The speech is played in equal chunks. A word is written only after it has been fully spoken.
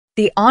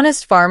The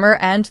honest farmer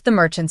and the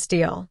merchant's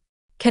deal.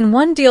 Can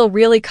one deal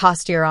really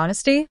cost your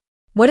honesty?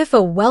 What if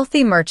a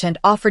wealthy merchant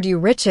offered you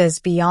riches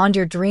beyond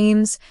your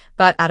dreams,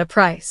 but at a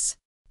price?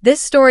 This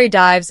story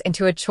dives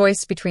into a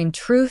choice between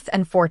truth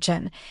and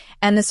fortune,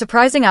 and the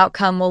surprising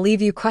outcome will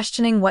leave you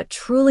questioning what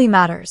truly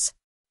matters.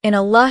 In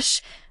a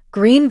lush,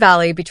 green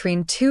valley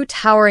between two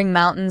towering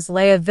mountains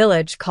lay a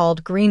village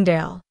called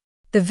Greendale.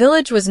 The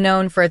village was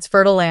known for its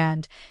fertile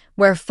land,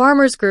 where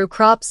farmers grew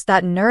crops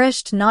that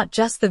nourished not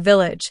just the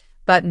village,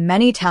 but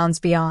many towns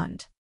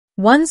beyond.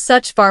 One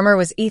such farmer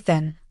was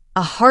Ethan,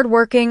 a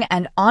hardworking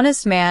and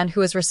honest man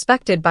who was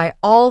respected by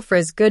all for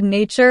his good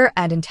nature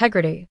and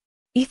integrity.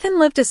 Ethan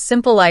lived a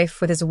simple life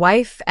with his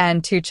wife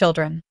and 2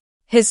 children.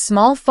 His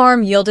small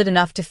farm yielded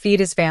enough to feed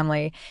his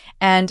family,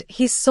 and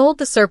he sold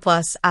the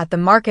surplus at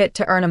the market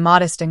to earn a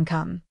modest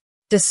income.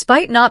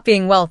 Despite not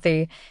being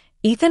wealthy,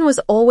 Ethan was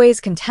always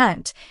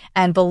content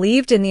and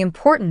believed in the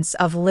importance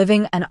of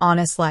living an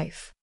honest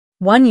life.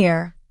 One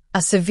year,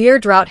 a severe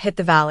drought hit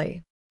the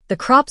valley. The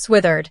crops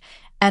withered,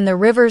 and the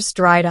rivers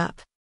dried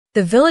up.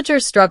 The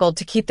villagers struggled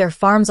to keep their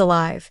farms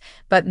alive,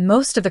 but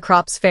most of the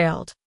crops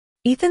failed.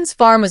 Ethan's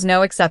farm was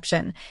no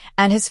exception,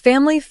 and his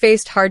family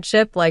faced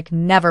hardship like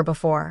never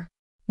before.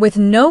 With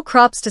no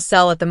crops to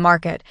sell at the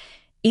market,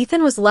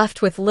 Ethan was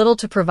left with little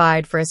to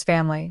provide for his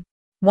family.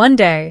 One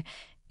day,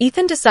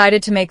 Ethan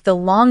decided to make the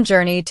long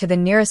journey to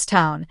the nearest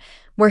town,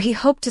 where he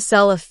hoped to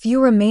sell a few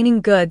remaining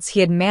goods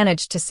he had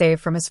managed to save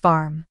from his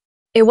farm.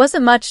 It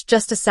wasn't much,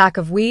 just a sack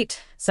of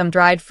wheat, some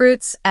dried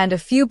fruits, and a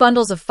few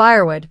bundles of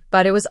firewood,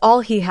 but it was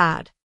all he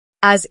had.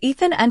 As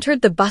Ethan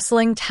entered the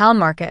bustling town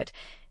market,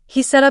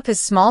 he set up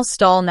his small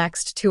stall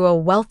next to a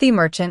wealthy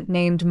merchant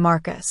named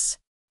Marcus.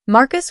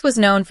 Marcus was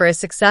known for his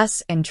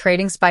success in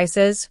trading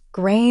spices,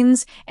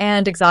 grains,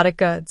 and exotic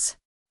goods.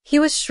 He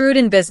was shrewd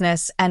in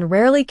business and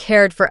rarely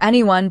cared for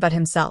anyone but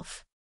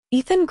himself.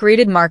 Ethan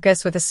greeted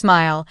Marcus with a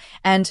smile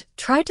and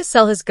tried to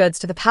sell his goods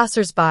to the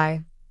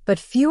passers-by, but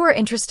few were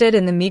interested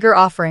in the meager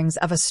offerings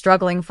of a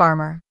struggling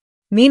farmer.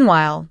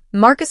 Meanwhile,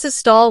 Marcus's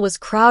stall was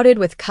crowded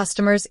with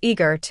customers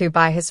eager to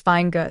buy his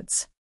fine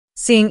goods.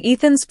 Seeing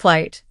Ethan's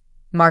plight,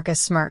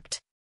 Marcus smirked.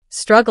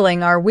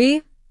 "Struggling, are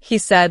we?" he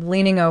said,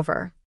 leaning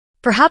over.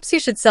 "Perhaps you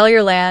should sell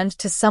your land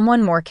to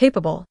someone more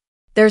capable.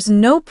 There's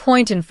no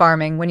point in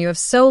farming when you have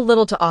so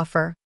little to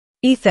offer."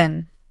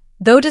 Ethan,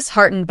 though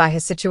disheartened by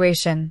his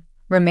situation,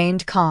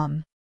 remained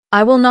calm.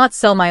 "I will not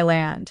sell my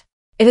land.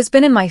 It has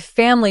been in my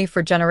family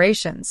for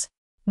generations.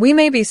 We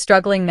may be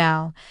struggling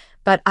now,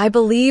 but I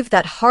believe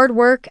that hard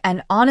work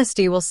and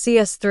honesty will see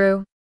us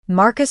through."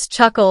 Marcus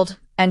chuckled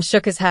and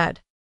shook his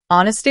head.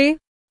 "Honesty?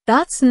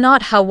 That's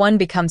not how one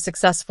becomes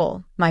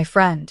successful, my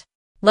friend.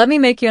 Let me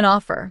make you an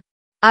offer.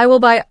 I will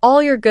buy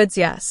all your goods,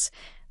 yes.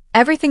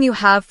 Everything you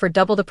have for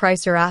double the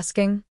price you're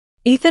asking."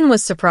 Ethan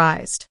was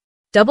surprised.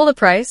 "Double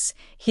the price?"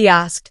 he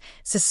asked,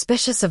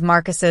 suspicious of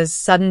Marcus's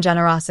sudden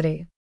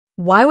generosity.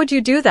 "Why would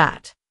you do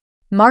that?"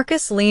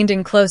 Marcus leaned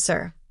in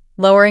closer,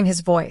 lowering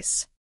his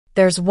voice.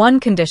 "There's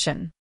one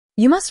condition.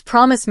 You must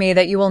promise me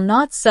that you will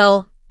not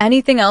sell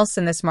anything else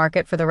in this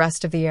market for the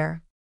rest of the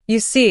year.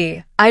 You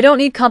see, I don't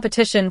need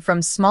competition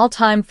from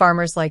small-time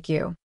farmers like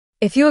you.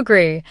 If you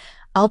agree,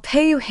 I'll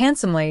pay you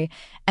handsomely,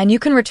 and you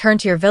can return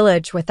to your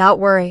village without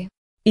worry."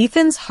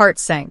 Ethan's heart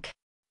sank.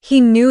 He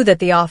knew that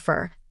the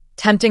offer,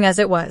 tempting as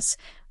it was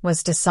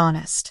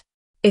dishonest.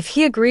 If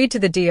he agreed to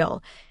the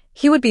deal,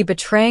 he would be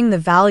betraying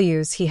the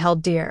values he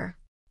held dear.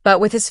 But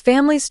with his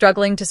family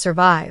struggling to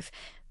survive,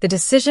 the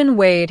decision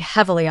weighed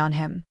heavily on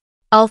him.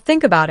 "I'll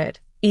think about it,"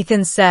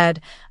 Ethan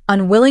said,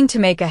 unwilling to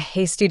make a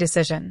hasty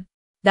decision.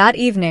 That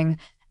evening,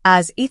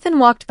 as Ethan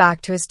walked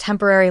back to his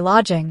temporary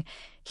lodging,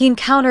 he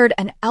encountered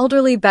an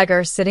elderly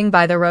beggar sitting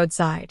by the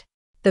roadside.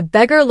 The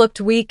beggar looked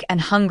weak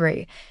and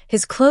hungry,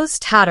 his clothes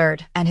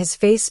tattered and his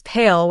face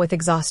pale with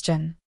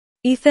exhaustion.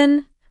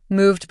 Ethan,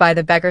 moved by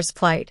the beggar's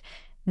plight,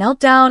 knelt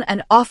down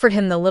and offered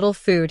him the little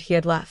food he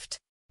had left.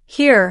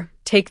 "Here,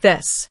 take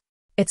this.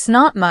 It's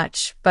not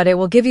much, but it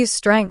will give you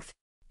strength."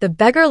 The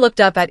beggar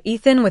looked up at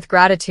Ethan with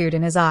gratitude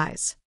in his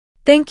eyes.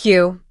 "Thank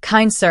you,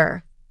 kind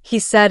sir," he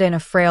said in a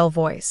frail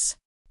voice.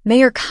 "May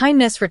your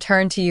kindness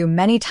return to you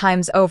many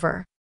times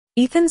over."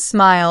 Ethan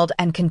smiled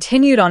and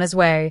continued on his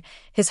way,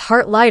 his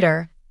heart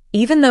lighter,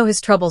 even though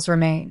his troubles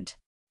remained.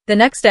 The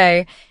next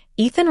day,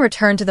 Ethan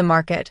returned to the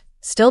market,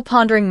 still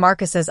pondering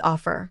Marcus's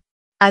offer.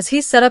 As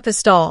he set up his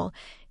stall,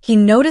 he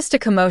noticed a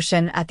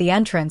commotion at the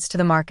entrance to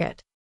the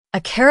market. A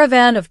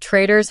caravan of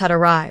traders had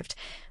arrived,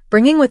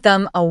 bringing with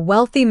them a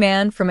wealthy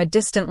man from a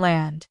distant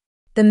land.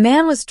 The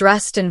man was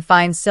dressed in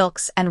fine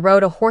silks and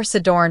rode a horse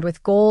adorned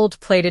with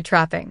gold-plated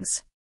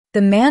trappings.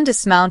 The man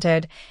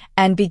dismounted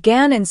and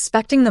began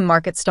inspecting the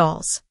market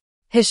stalls.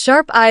 His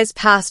sharp eyes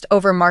passed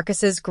over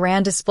Marcus's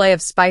grand display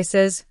of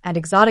spices and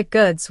exotic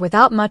goods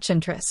without much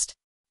interest.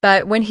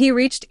 But when he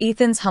reached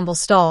Ethan's humble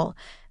stall,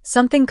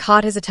 something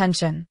caught his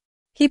attention.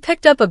 He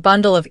picked up a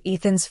bundle of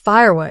Ethan's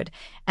firewood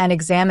and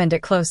examined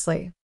it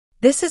closely.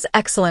 "This is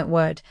excellent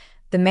wood,"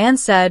 the man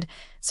said,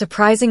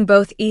 surprising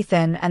both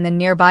Ethan and the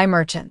nearby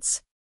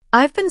merchants.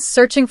 "I've been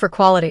searching for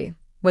quality,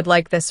 would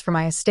like this for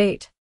my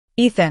estate.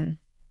 Ethan,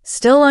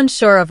 still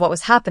unsure of what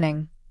was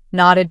happening,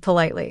 nodded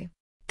politely.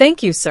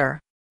 Thank you, sir.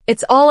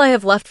 It's all I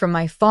have left from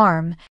my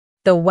farm.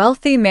 The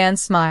wealthy man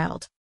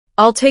smiled.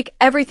 I'll take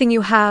everything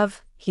you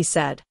have, he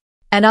said,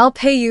 and I'll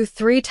pay you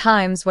 3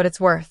 times what it's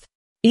worth.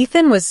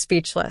 Ethan was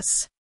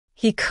speechless.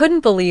 He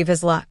couldn't believe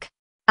his luck.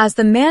 As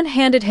the man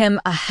handed him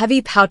a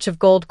heavy pouch of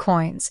gold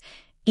coins,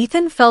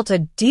 Ethan felt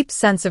a deep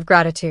sense of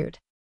gratitude.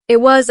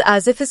 It was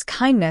as if his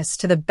kindness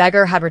to the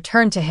beggar had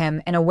returned to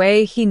him in a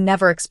way he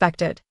never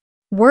expected.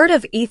 Word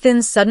of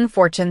Ethan's sudden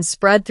fortune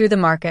spread through the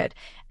market,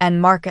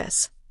 and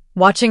Marcus,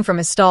 watching from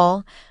his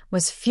stall,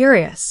 was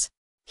furious.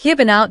 He had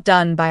been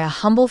outdone by a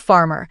humble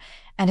farmer,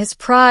 and his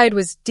pride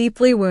was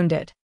deeply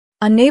wounded.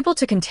 Unable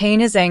to contain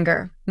his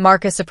anger,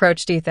 Marcus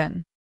approached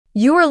Ethan.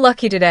 You were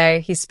lucky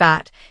today, he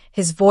spat,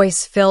 his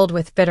voice filled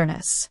with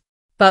bitterness.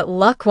 But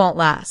luck won't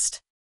last.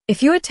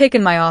 If you had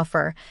taken my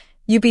offer,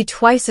 you'd be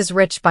twice as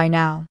rich by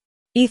now.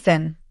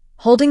 Ethan,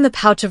 holding the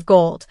pouch of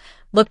gold,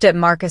 looked at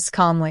Marcus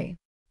calmly.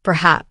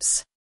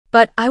 Perhaps.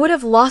 But I would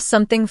have lost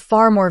something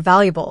far more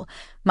valuable,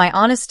 my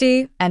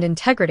honesty and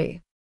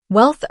integrity.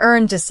 Wealth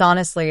earned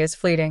dishonestly is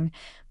fleeting,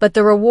 but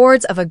the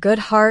rewards of a good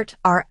heart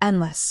are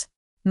endless.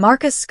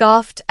 Marcus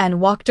scoffed and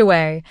walked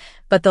away,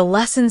 but the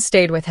lesson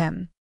stayed with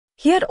him.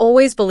 He had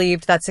always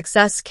believed that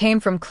success came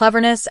from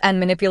cleverness and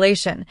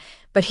manipulation,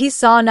 but he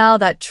saw now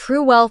that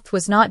true wealth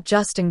was not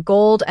just in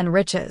gold and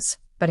riches,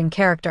 but in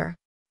character.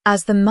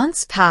 As the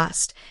months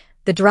passed,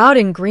 the drought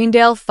in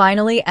Greendale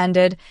finally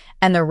ended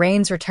and the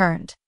rains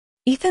returned.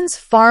 Ethan's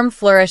farm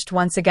flourished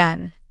once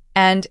again,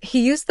 and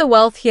he used the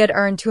wealth he had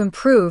earned to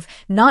improve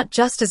not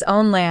just his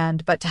own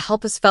land but to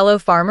help his fellow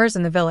farmers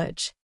in the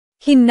village.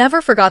 He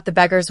never forgot the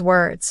beggar's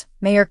words,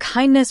 "May your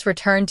kindness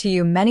return to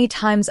you many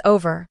times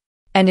over."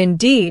 And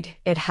indeed,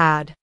 it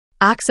had.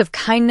 Acts of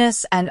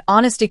kindness and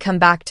honesty come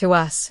back to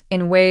us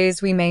in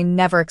ways we may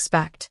never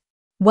expect.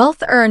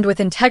 Wealth earned with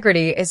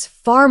integrity is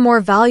far more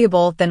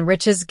valuable than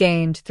riches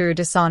gained through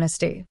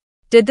dishonesty.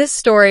 Did this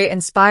story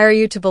inspire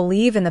you to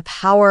believe in the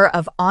power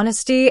of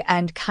honesty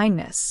and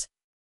kindness?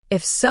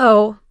 If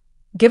so,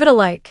 give it a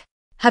like.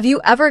 Have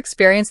you ever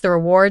experienced the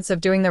rewards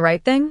of doing the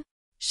right thing?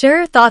 Share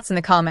your thoughts in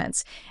the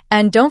comments,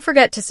 and don't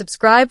forget to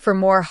subscribe for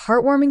more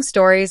heartwarming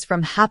stories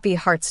from Happy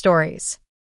Heart Stories.